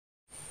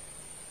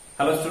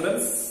Hello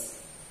students,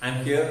 I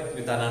am here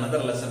with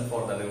another lesson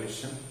for the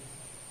revision.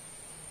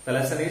 The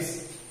lesson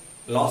is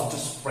Lost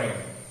Spring.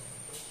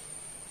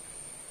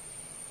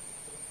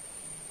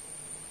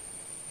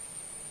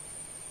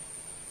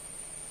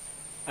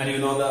 And you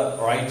know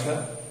the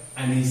writer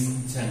Anis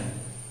Jan.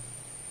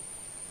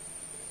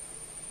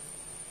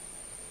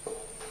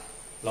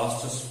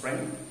 Lost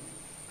Spring,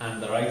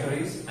 and the writer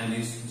is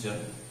Anis Jan.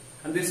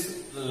 And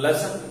this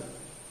lesson,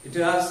 it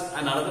has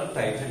another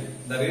title,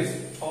 that is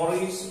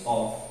Stories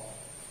of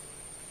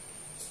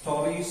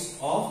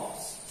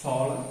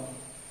Stolen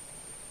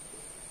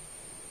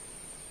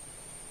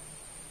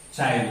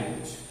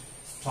Childhood.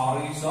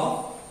 Stories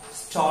of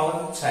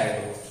Stolen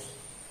Childhood.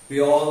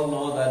 We all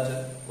know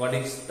that what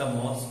is the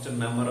most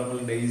memorable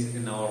days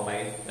in our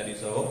life, that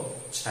is our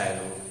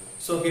childhood.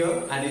 So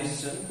here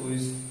Anis Jan, who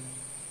is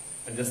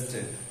just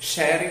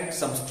sharing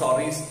some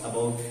stories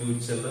about few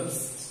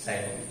children's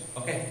childhood.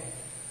 Okay.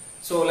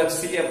 So let's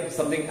see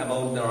something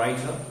about the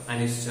writer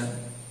Anis Jan.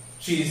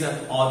 She is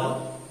an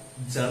author,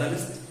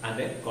 journalist and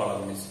a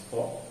columnist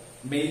for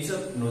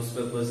major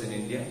newspapers in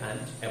India and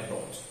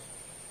abroad.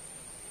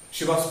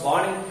 She was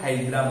born in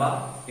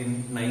Hyderabad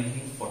in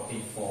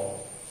 1944.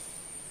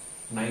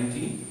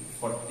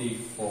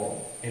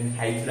 1944 in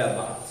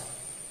Hyderabad.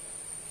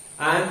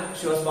 And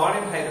she was born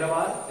in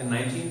Hyderabad in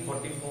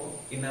 1944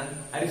 in an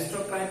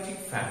aristocratic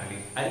family.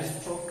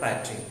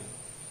 Aristocratic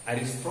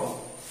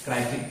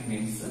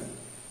means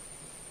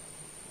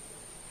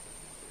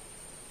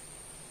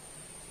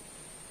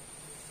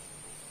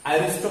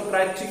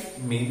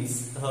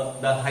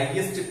the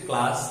highest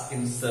class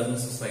in certain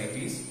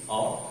societies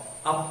or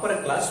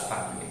upper class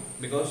family,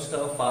 because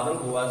her father,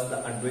 who was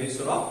the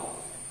advisor of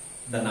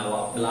the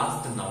Nawab, the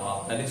last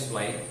Nawab, that is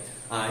why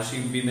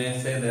we may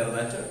say there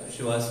that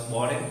she was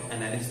born in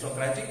an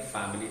aristocratic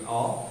family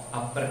or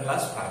upper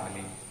class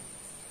family.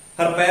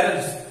 Her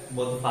parents,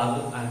 both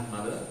father and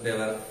mother, they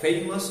were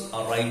famous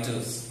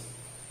writers,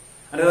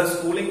 and her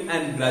schooling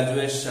and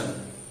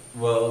graduation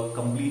were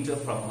completed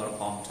from her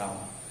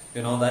hometown.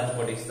 You know that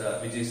which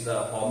is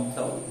the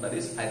hometown, that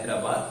is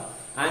Hyderabad.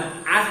 And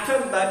after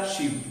that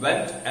she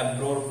went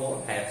abroad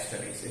for higher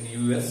studies in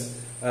US.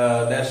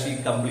 There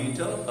she completed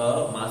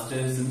her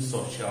masters in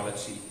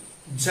sociology.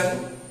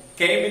 Jan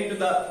came into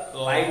the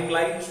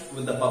limelight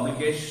with the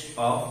publication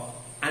of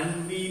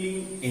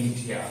Unveiling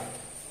India.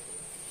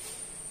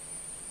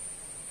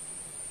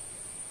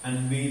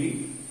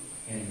 Unveiling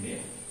India.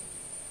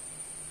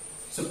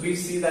 So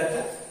please see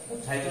that the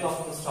title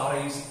of the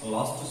story is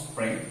Lost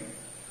Spring,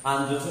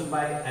 and written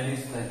by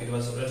it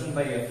was written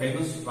by a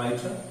famous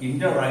writer,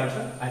 Indian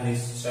writer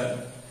Anis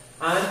Jan.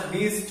 And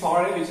this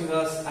story, which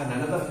has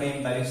another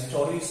name, that is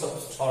Stories of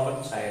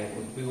Stolen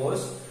Childhood,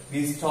 because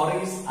these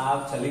stories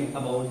are telling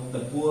about the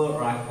poor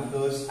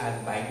ragpickers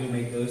and bangle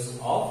makers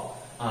of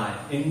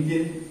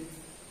Indian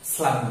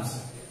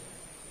slums.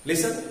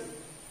 Listen,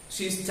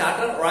 she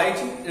started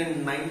writing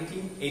in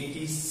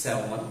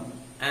 1987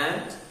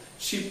 and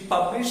she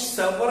published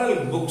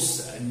several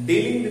books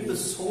dealing with the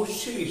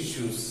social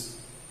issues,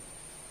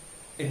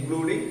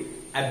 including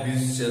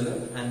abuse,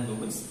 children and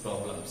women's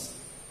problems.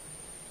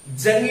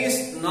 Jan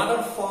is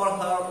noted for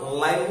her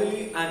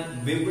lively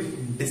and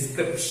vivid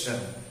description.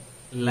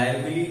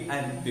 Lively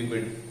and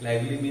vivid.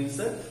 Lively means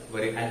a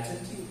very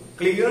attentive,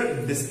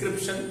 clear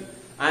description,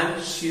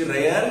 and she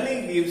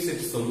rarely gives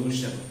its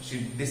solution.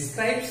 She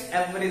describes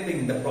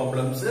everything, the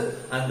problems,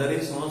 and there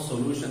is no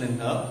solution in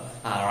her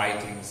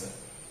writings.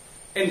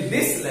 In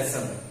this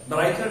lesson, the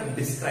writer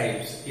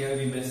describes, here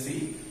we may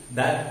see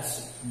that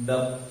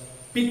the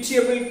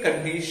pitiable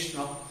condition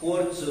of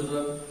poor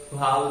children who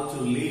have to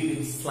live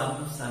in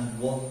slums and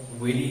work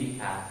very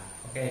hard.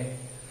 Okay,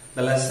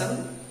 the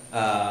lesson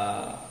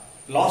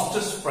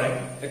Lost Spring,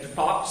 it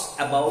talks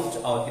about,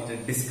 or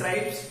it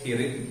describes here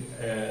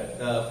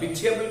the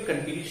pitiable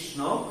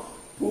condition of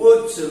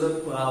poor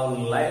children who have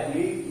live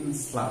in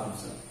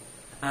slums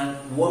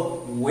and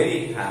work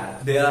very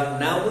hard. They are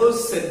never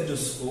sent to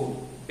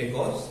school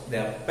because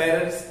their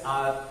parents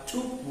are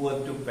too poor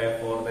to pay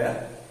for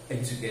their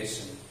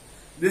education.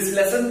 This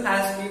lesson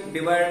has been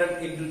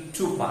divided into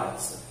two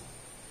parts.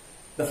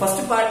 The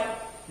first part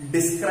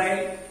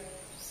describes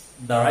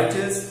the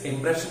writer's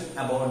impression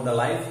about the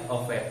life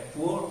of a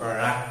poor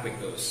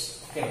ragpicker.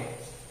 Okay.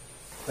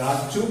 There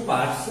are two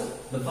parts.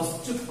 The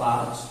first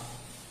part,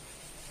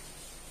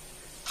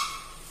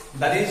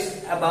 that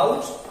is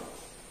about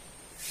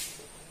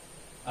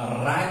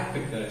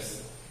ragpickers.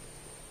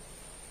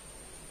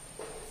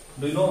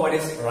 Do you know what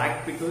is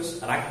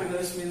ragpickers?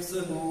 Ragpickers means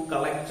who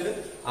collect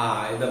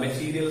the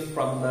materials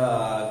from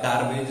the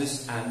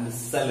garbages and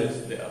sell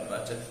it there.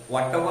 But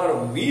whatever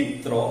we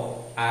throw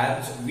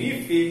and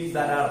we feel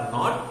that are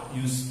not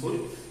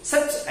useful,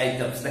 such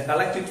items, they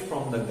collect it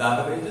from the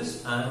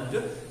garbages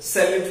and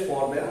sell it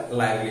for their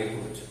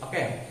livelihood.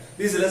 Okay.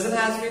 This lesson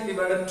has been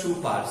divided two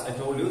parts. I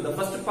told you the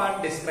first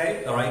part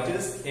describes the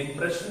writer's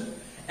impression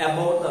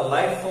about the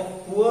life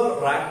of poor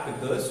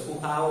ragpickers who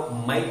have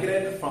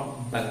migrated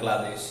from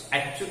Bangladesh.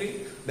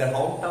 Actually, their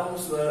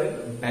hometowns were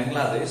in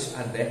Bangladesh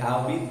and they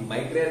have been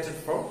migrated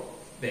from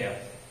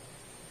there.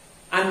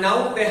 And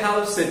now they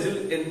have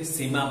settled in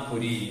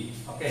Simapuri.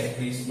 Okay,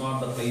 please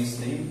note the place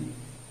name.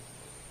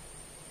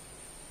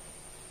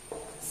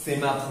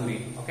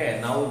 Simapuri. Okay,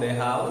 now they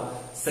have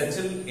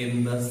settled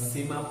in the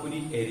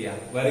Simapuri area.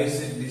 Where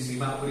is it? The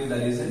Simapuri,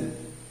 that is in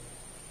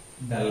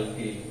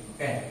Delhi.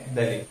 Okay,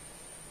 Delhi.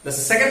 The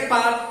second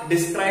part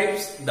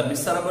describes the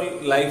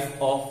miserable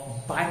life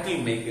of battle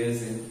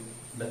makers in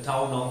the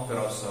town of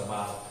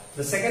Firozabad.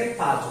 The second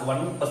part,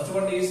 first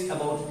one is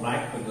about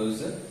rag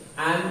pickers,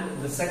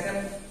 and the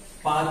second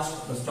part,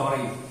 the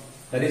story,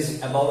 that is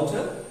about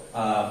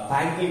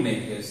battle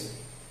makers.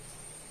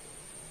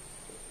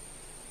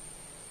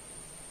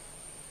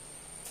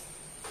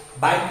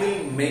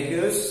 Bangle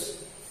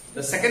makers.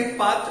 The second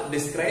part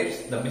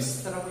describes the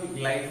miserable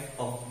life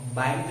of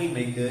bangle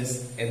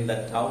makers in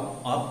the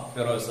town of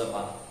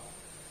Firozabad.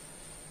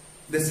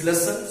 This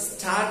lesson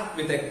starts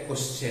with a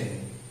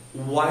question.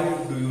 Why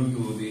do you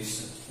do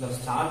this? Let's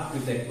start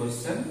with a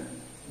question.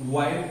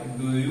 Why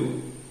do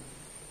you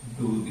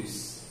do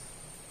this?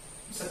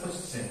 It's a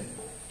question.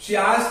 She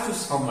asked to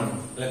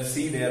someone. Let's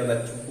see there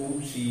that to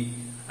whom she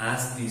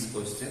asked this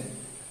question.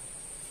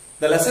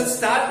 The lesson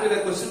starts with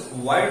a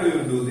question, why do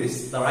you do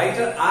this? The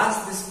writer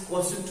asked this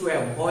question to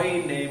a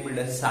boy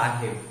named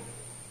Sahib.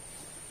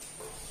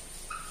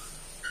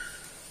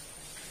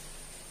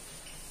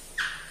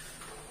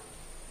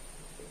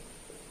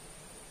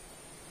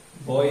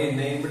 Boy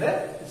named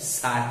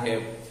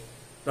Sahib.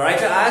 The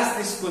writer asked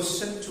this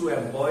question to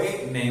a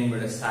boy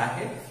named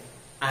Sahib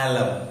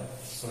Alam.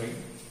 Sorry.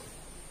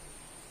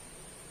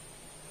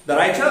 The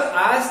writer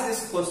asked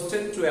this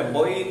question to a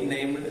boy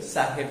named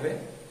Sahib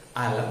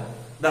Alam.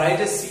 The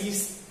writer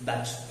sees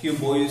that few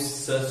boys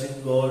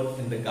searching gold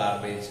in the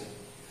garbage.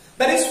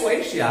 That is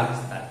why she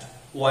asks that.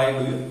 Why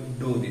do you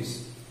do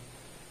this?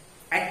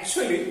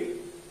 Actually,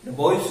 the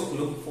boys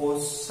look for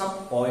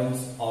some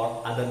coins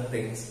or other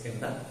things in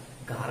the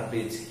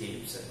garbage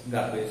heaps.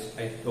 Garbage,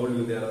 I told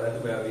you there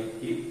that where we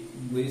keep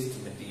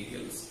waste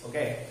materials.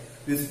 Okay.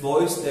 These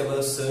boys, they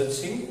were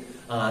searching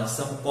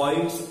some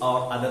coins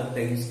or other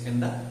things in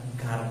the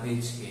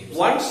garbage heaps.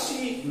 Once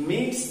she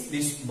meets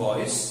these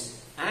boys,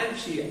 and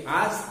she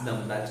asked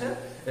them that,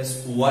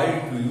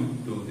 why do you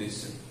do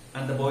this?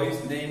 And the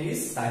boy's name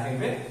is Sahib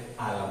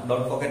Alam.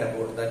 Don't forget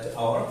about that.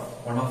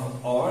 One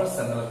of our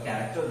central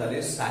character, that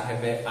is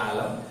Sahib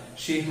Alam.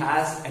 She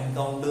has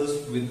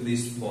encounters with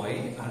this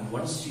boy, and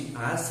once she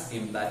asked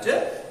him that,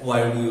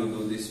 why do you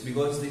do this?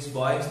 Because these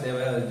boys, they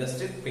were just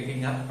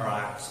picking up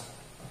rags.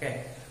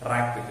 Okay,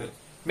 rag pickers.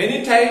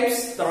 Many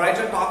times the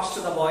writer talks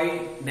to the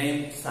boy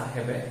named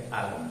Sahib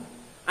Alam.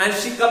 And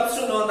she comes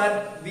to know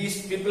that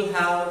these people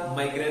have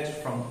migrated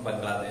from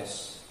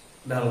Bangladesh.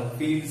 The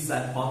fields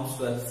and farms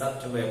were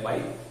swept away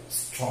by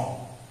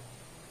storm.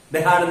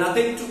 They had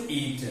nothing to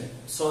eat,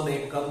 so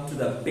they come to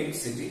the big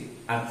city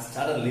and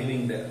started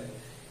living there.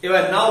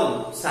 Even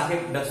now,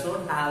 Sahib does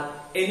not have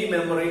any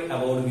memory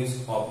about his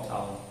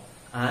hometown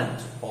and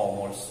home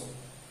also.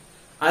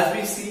 As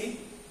we see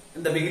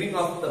in the beginning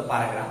of the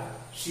paragraph,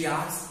 she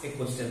asks a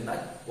question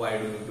that, why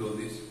do you do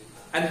this?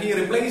 And he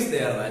replies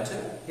there that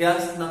he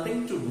has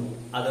nothing to do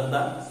other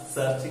than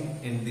searching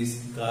in this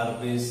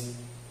garbage.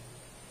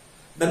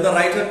 Then the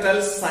writer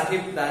tells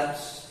Sahib that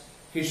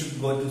he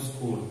should go to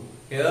school.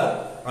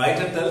 Here,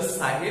 writer tells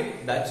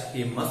Sahib that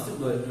he must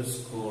go to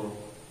school.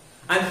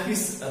 And he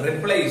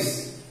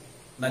replies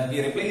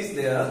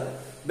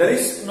there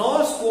is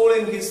no school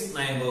in his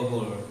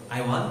neighborhood.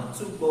 I want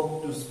to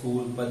go to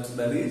school, but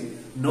there is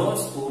no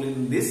school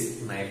in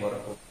this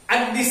neighborhood.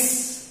 And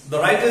this, the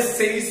writer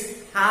says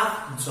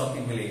half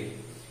jokingly,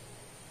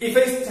 if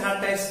I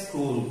start a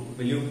school,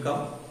 will you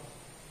come?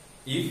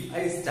 If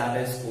I start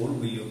a school,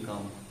 will you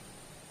come?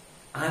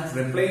 And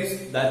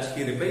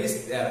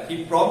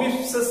he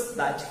promises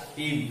that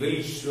he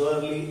will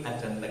surely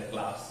attend the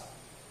class.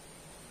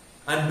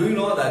 And do you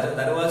know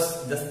that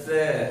was just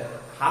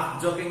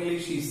half jokingly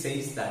she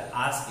says that,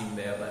 ask him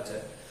there that.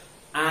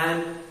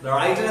 And the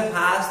writer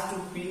has to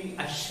feel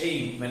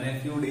ashamed when a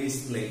few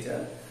days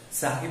later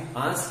Sahib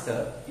asked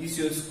her, is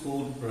your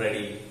school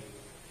ready?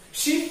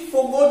 She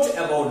forgot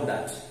about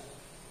that.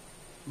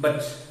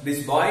 But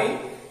this boy,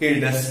 he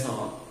does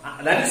not.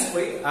 That is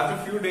why after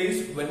a few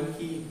days when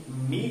he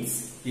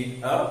meets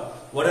her,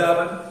 what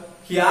happened?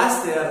 He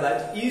asked her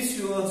that, is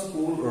your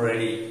school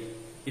ready?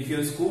 If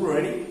your school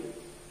ready?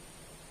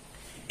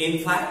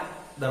 In fact,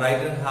 the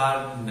writer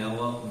had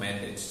never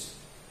managed.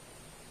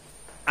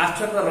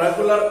 After the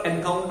regular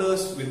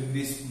encounters with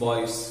these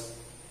boys,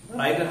 the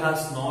writer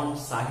has known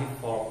Sahib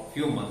for a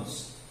few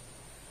months.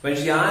 When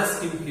she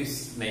asked him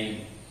his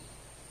name,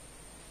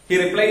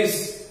 he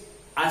replies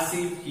as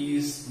if he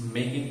is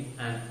making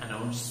an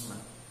announcement.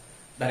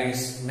 That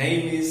his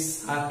name is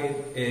Sahib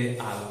Alam.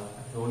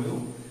 I told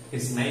you,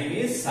 his name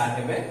is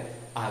Sahib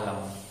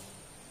Alam.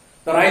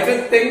 The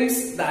writer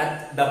thinks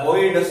that the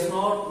boy does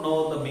not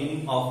know the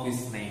meaning of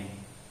his name.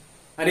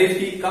 And if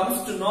he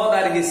comes to know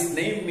that his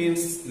name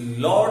means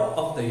Lord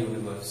of the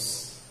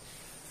Universe,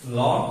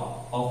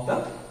 Lord of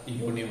the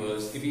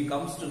universe. If he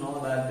comes to know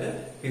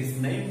that his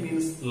name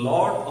means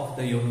Lord of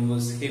the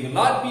universe, he will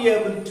not be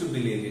able to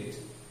believe it.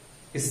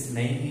 His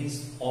name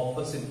is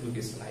opposite to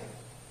his life.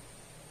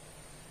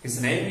 His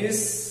name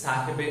is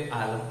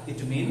Sahib-e-Alam.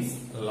 It means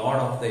Lord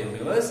of the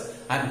universe,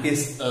 and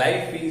his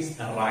life is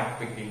rag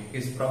picking.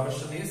 His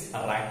profession is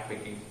rag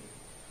picking.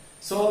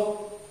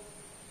 So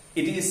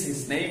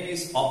his name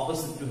is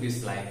opposite to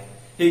his life.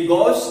 He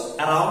goes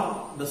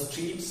around the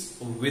streets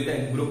with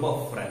a group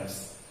of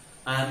friends,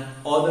 and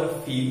other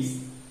feels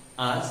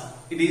as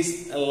it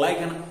is like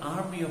an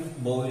army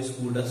of boys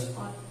who does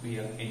not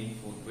wear any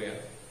footwear.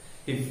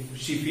 If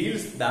she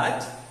feels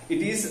that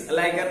it is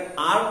like an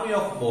army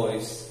of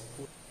boys.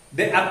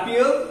 They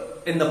appear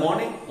in the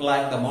morning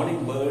like the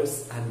morning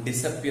birds and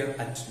disappear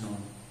at noon.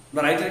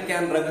 The writer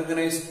can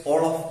recognize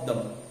all of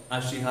them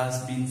as she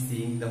has been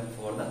seeing them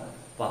for the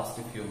past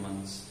few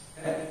months.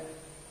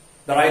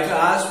 The writer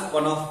asked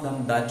one of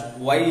them that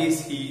why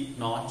is he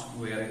not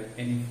wearing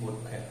any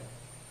footwear.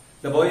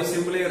 The boy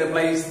simply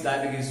replies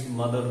that his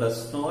mother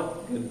does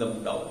not get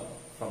them down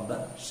from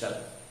the shelf.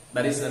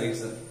 That is the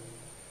reason.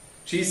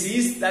 She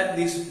sees that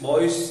these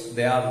boys,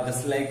 they are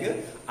just like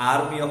an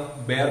army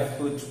of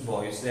barefoot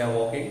boys. They are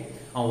walking.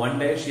 And one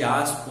day she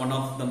asked one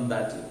of them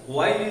that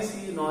why is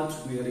he not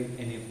wearing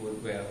any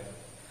footwear.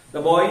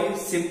 The boy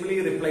simply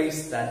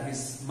replies that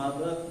his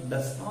mother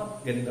does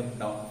not get them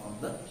down from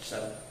the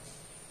shelf,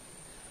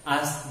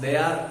 as they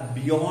are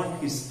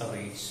beyond his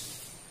reach.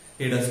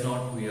 He does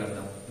not wear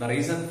them. The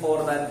reason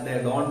for that,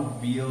 they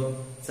don't wear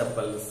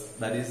chappals.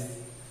 That is,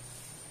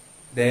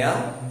 they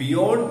are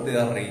beyond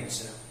their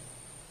reach.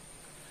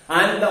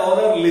 And the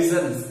other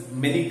listens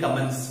many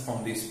comments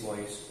from these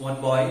boys.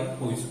 One boy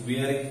who is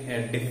wearing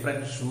a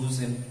different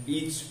shoes in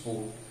each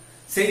foot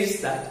says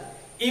that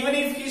even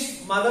if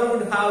his mother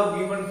would have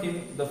given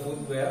him the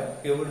footwear,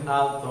 he would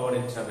have thrown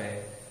it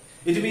away.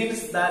 It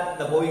means that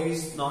the boy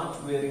is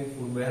not wearing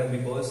footwear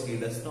because he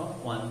does not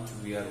want to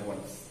wear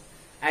ones.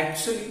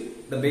 Actually,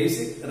 the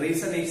basic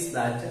reason is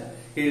that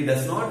he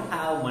does not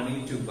have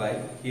money to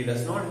buy. He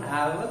does not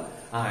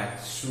have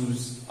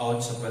shoes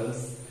or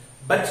chappals.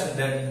 But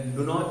they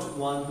do not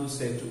want to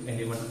say to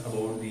anyone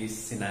about this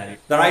scenario.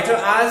 The writer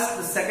asks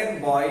the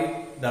second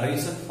boy the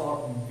reason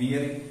for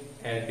wearing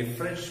a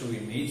different shoe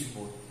in each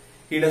foot.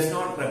 He does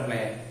not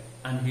reply,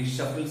 and he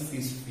shuffles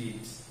his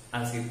feet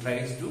as he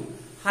tries to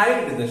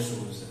hide the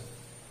shoes.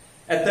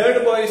 A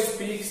third boy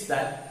speaks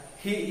that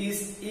he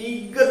is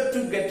eager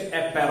to get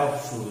a pair of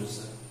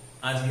shoes,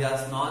 as he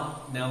has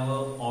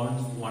never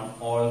owned one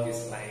all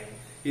his life.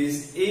 He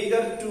is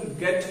eager to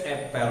get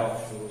a pair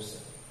of shoes.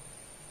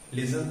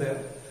 Listen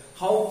there,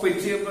 how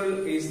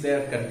pitiable is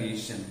their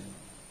condition.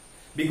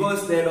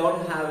 Because they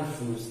don't have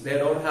shoes, they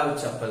don't have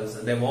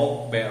chappals, they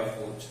walk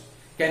barefoot.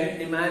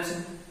 Can you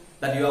imagine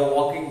that you are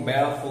walking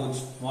barefoot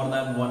more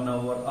than 1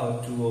 hour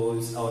or 2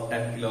 hours or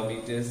 10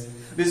 kilometers?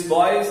 These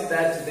boys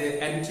that their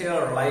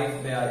entire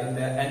life, they are in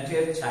their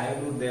entire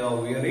childhood, they are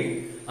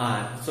wearing,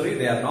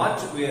 they are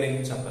not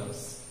wearing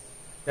chappals.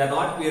 They are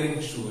not wearing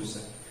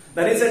shoes.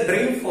 That is a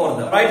dream for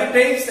them. The writer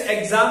takes the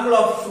example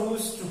of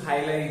shoes to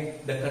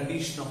highlight the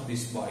condition of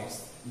these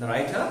boys. The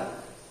writer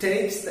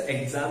takes the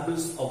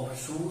examples of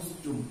shoes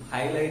to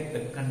highlight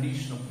the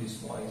condition of these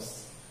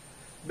boys.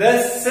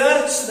 They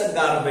search the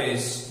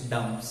garbage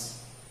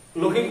dumps,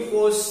 looking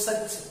for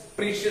such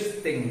precious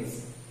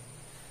things.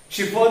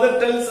 She further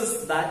tells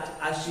us that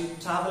as she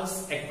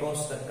travels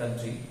across the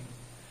country,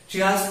 she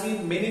has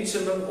seen many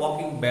children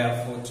walking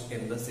barefoot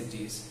in the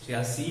cities. She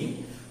has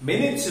seen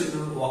many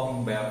children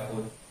walking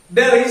barefoot.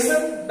 The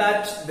reason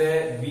that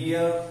they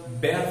wear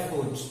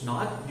barefoot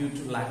not due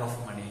to lack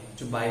of money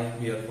to buy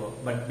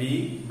barefoot, but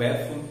being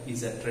barefoot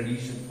is a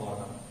tradition for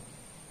them.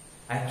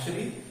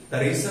 Actually, the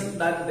reason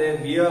that they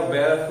wear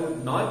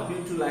barefoot not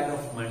due to lack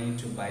of money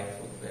to buy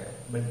footwear,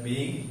 but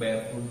being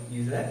barefoot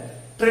is a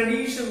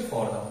tradition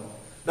for them.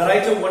 The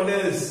writer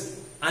wonders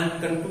and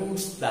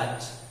concludes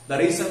that the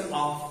reason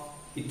of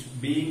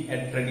it being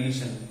a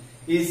tradition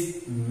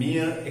is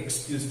mere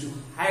excuse to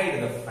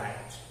hide the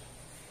fact.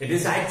 It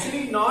is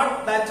actually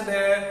not that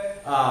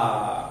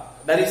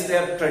that is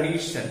their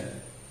tradition.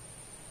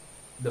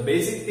 The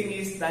basic thing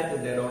is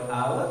that they don't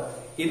have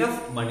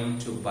enough money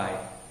to buy.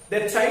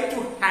 They try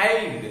to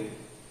hide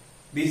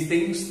these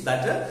things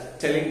that are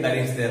telling that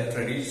is their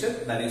tradition,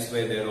 that is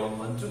why they don't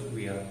want to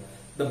wear.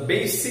 The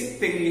basic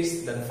thing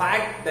is the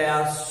fact they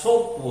are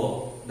so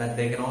poor that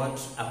they cannot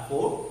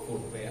afford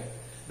footwear.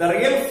 The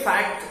real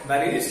fact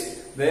that is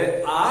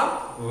they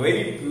are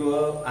very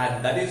poor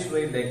and that is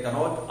why they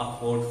cannot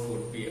afford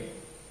footwear.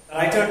 The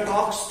writer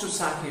talks to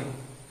Sahib,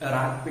 a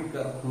rag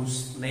picker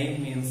whose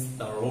name means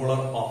the roller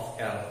of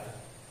earth.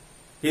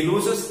 He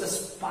loses the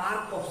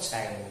spark of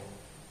childhood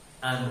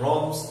and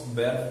roams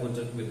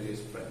barefooted with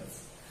his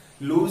friends.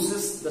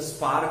 Loses the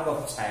spark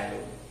of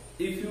childhood.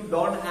 If you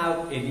don't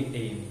have any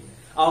aim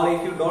or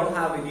if you don't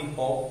have any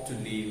hope to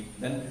live,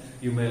 then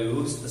you may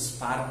lose the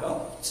spark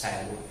of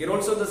childhood. Here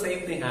also the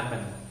same thing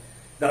happened.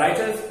 The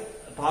writer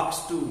talks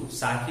to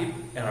Sahib,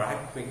 a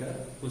rag picker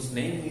whose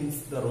name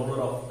means the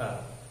roller of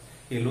earth.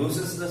 He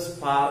loses the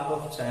spark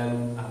of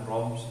childhood and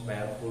roams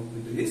barefoot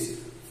with his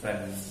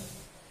friends.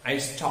 I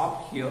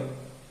stop here.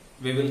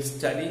 We will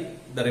study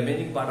the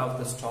remaining part of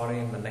the story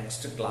in the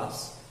next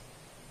class.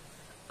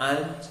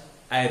 And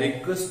I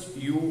request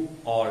you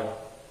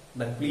all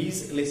that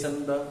please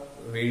listen the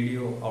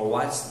video or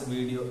watch the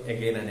video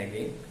again and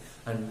again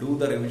and do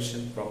the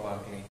revision properly.